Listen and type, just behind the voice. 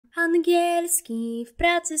Angielski w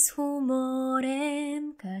pracy z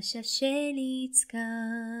humorem, Kasia Sielicka.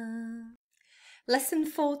 Lesson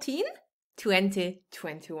 14,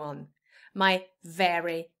 2021. My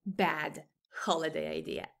very bad holiday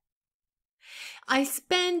idea. I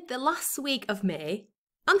spent the last week of May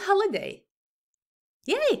on holiday.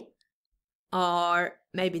 Yay! Or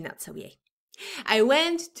maybe not so yay. I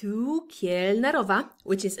went to Kielnarowa,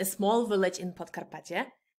 which is a small village in Podkarpacie,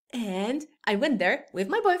 and I went there with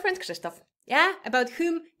my boyfriend Krzysztof, about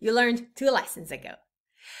whom you learned 2 lessons ago.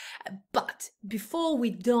 But before we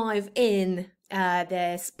dive in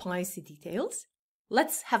the spicy details,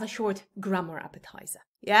 let's have a short grammar appetizer,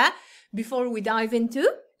 Before we dive into,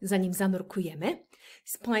 zanim zanurkujemy,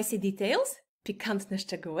 spicy details, pikantne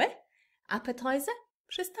szczegóły, appetizer,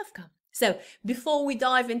 przystawka. So, before we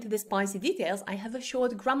dive into the spicy details, I have a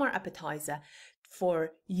short grammar appetizer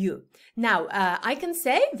for you. Now, I can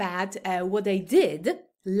say that what I did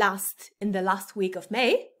in the last week of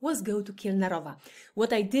May was go to Kielnarowa.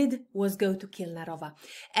 What I did was go to Kielnarowa.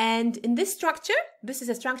 And in this structure, this is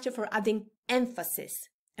a structure for adding emphasis,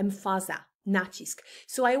 emfaza, nacisk.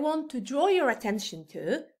 So I want to draw your attention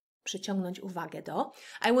to, przyciągnąć uwagę do,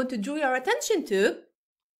 I want to draw your attention to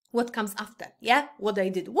what comes after, What I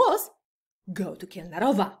did was go to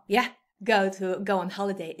Kielnarowa, Go on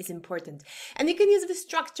holiday is important. And you can use this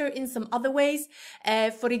structure in some other ways.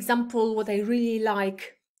 For example, what I really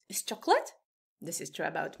like is chocolate. This is true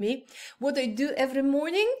about me. What I do every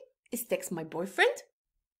morning is text my boyfriend.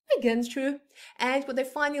 Again, true. And what I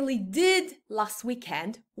finally did last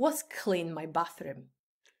weekend was clean my bathroom.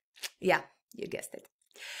 Yeah, you guessed it.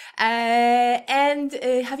 And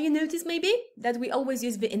have you noticed maybe that we always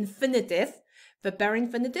use the infinitive, the bare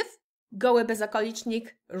infinitive, goły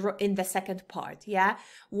bezokolicznik in the second part,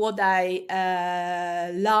 What I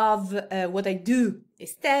love, what I do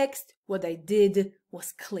is text, what I did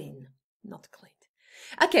was clean, not cleaned.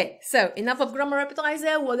 Okay, so enough of grammar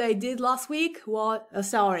appetizer. What I did last week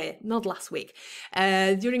not last week.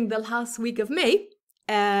 During the last week of May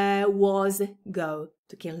was go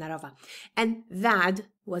to Kielnarowa. And that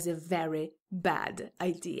was a very bad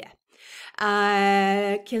idea.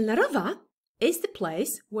 Kielnarowa is the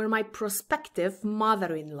place where my prospective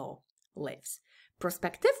mother-in-law lives.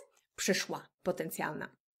 Prospective? Przyszła, potencjalna.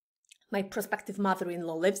 My prospective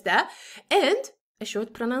mother-in-law lives there. And a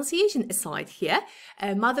short pronunciation aside here.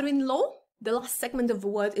 Mother-in-law, the last segment of the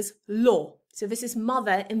word is law. So this is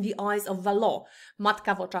mother in the eyes of the law.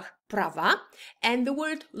 Matka w oczach prawa. And the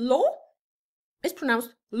word law is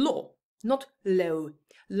pronounced law, not low.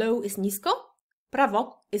 Low is nisko.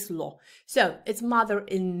 Prawo is law. So it's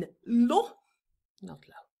mother-in-law, not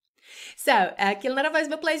low. So, Kielnarowa is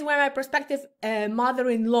the place where my prospective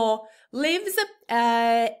mother-in-law lives,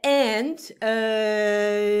 and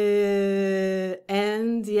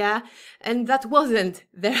that wasn't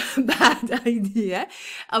the bad idea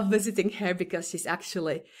of visiting her because she's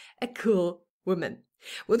actually a cool woman.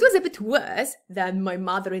 What was a bit worse than my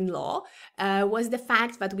mother-in-law was the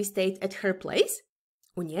fact that we stayed at her place,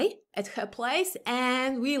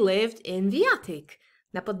 and we lived in the attic.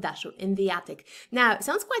 Na poddaszu, in the attic. Now, it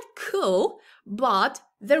sounds quite cool, but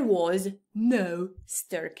there was no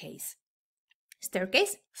staircase.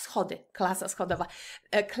 Staircase? Schody. Klatka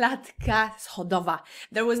schodowa.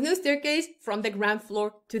 There was no staircase from the ground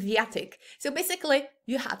floor to the attic. So basically,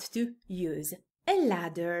 you had to use a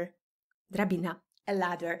ladder. Drabina. A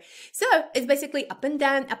ladder. So, it's basically up and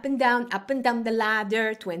down, up and down, up and down the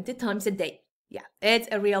ladder 20 times a day. Yeah, it's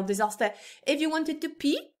a real disaster. If you wanted to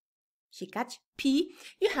pee, you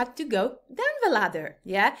had to go down the ladder,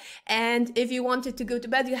 And if you wanted to go to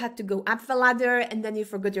bed, you had to go up the ladder, and then you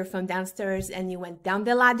forgot your phone downstairs, and you went down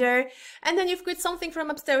the ladder, and then you forgot something from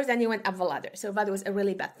upstairs, and you went up the ladder. So that was a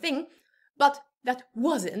really bad thing, but that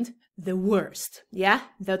wasn't the worst,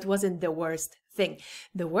 That wasn't the worst thing.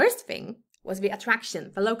 The worst thing was the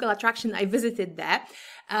attraction, the local attraction I visited there,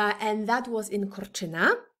 and that was in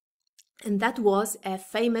Korczyna, and that was a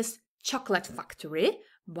famous chocolate factory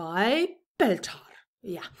by Pelczar.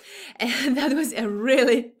 And that was a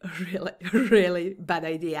really, really, really bad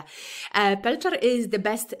idea. Pelczar is the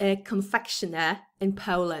best confectioner in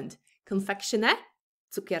Poland. Confectioner?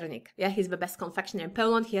 Cukiernik. He's the best confectioner in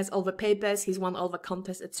Poland. He has all the papers, he's won all the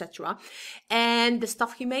contests, etc. And the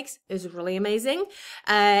stuff he makes is really amazing.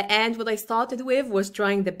 And what I started with was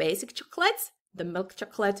trying the basic chocolates, the milk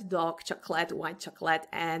chocolate, dark chocolate, white chocolate,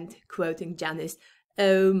 and quoting Janice,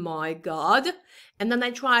 oh my god. And then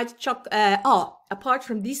I tried apart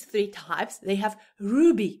from these 3 types, they have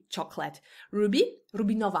ruby chocolate. Ruby?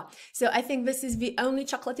 Rubinowa. So I think this is the only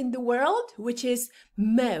chocolate in the world which is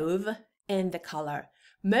mauve in the color.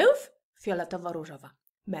 Mauve? Fioletowo-różowa.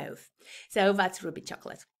 mouth. So that's ruby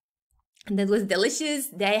chocolate. And that was delicious.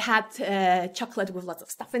 They had chocolate with lots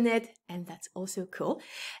of stuff in it, and that's also cool.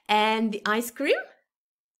 And the ice cream,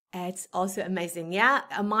 it's also amazing. Yeah,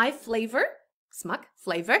 my flavor, smak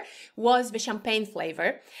flavor, was the champagne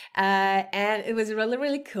flavor, and it was really,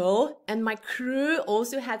 really cool. And my crew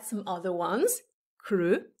also had some other ones.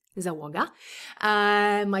 Crew, załoga.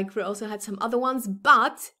 My crew also had some other ones,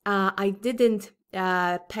 but I didn't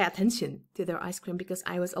pay attention to their ice cream because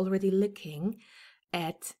I was already looking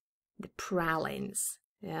at the pralines,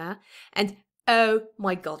 yeah? And oh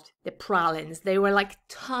my God, the pralines, they were like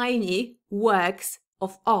tiny works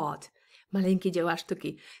of art. Maleńkie dzieła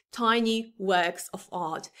sztuki, tiny works of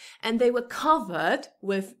art. And they were covered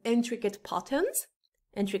with intricate patterns,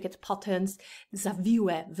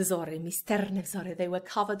 zawiłe wzory, misterne wzory. They were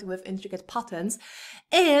covered with intricate patterns,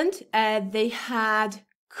 and they had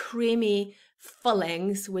creamy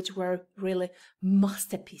fillings, which were really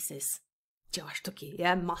masterpieces. Dzieła sztuki,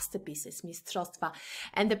 yeah, masterpieces, mistrzostwa.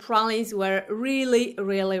 And the pralines were really,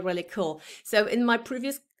 really, really cool. So in my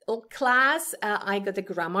previous class, I got a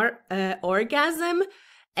grammar orgasm,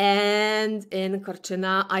 and in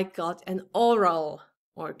Korczyna, I got an oral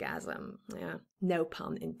orgasm. Yeah, no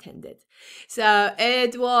pun intended. So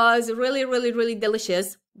it was really, really, really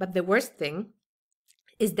delicious. But the worst thing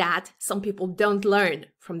is that some people don't learn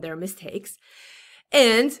from their mistakes.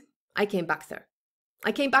 And I came back there.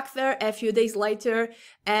 A few days later,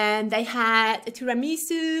 and they had a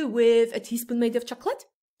tiramisu with a teaspoon made of chocolate.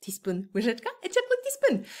 Teaspoon, łyżeczka, a chocolate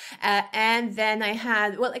teaspoon. And then I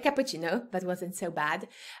had, well, a cappuccino, that wasn't so bad.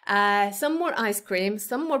 Some more ice cream,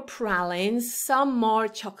 some more pralines, some more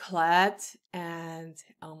chocolate, and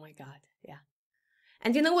oh my God, yeah.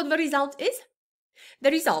 And you know what the result is? The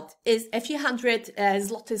result is a few hundred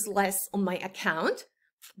zlotys less on my account,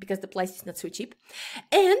 because the place is not so cheap,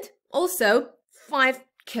 and also 5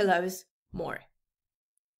 kilos more.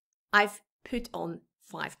 I've put on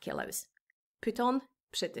 5 kilos. Put on,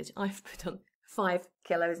 przytyć. I've put on 5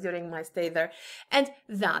 kilos during my stay there, and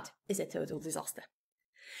that is a total disaster.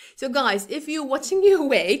 So guys, if you're watching your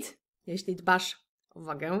weight, jeśli dbasz o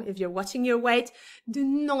wagę, if you're watching your weight, do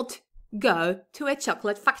not go to a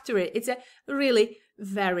chocolate factory. It's a really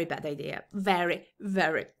very bad idea. Very,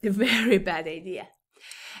 very, very bad idea.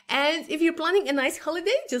 And if you're planning a nice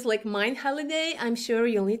holiday, just like mine holiday, I'm sure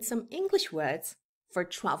you'll need some English words for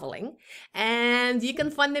traveling. And you can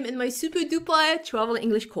find them in my super duper travel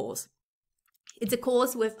English course. It's a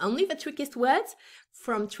course with only the trickiest words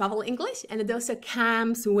from travel English, and it also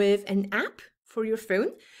comes with an app for your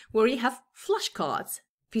phone where you have flashcards.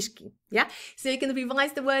 Fiszki, yeah? So you can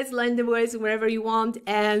revise the words, learn the words wherever you want,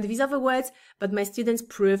 and these are the words but my students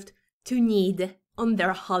proved to need on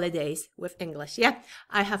their holidays with English, yeah?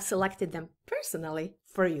 I have selected them personally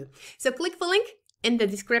for you. So click the link in the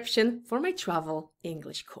description for my travel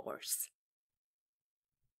English course.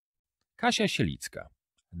 Kasia Sielicka,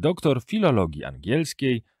 doktor filologii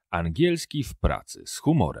angielskiej, angielski w pracy z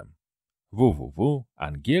humorem.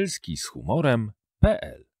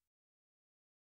 www.angielskizhumorem.pl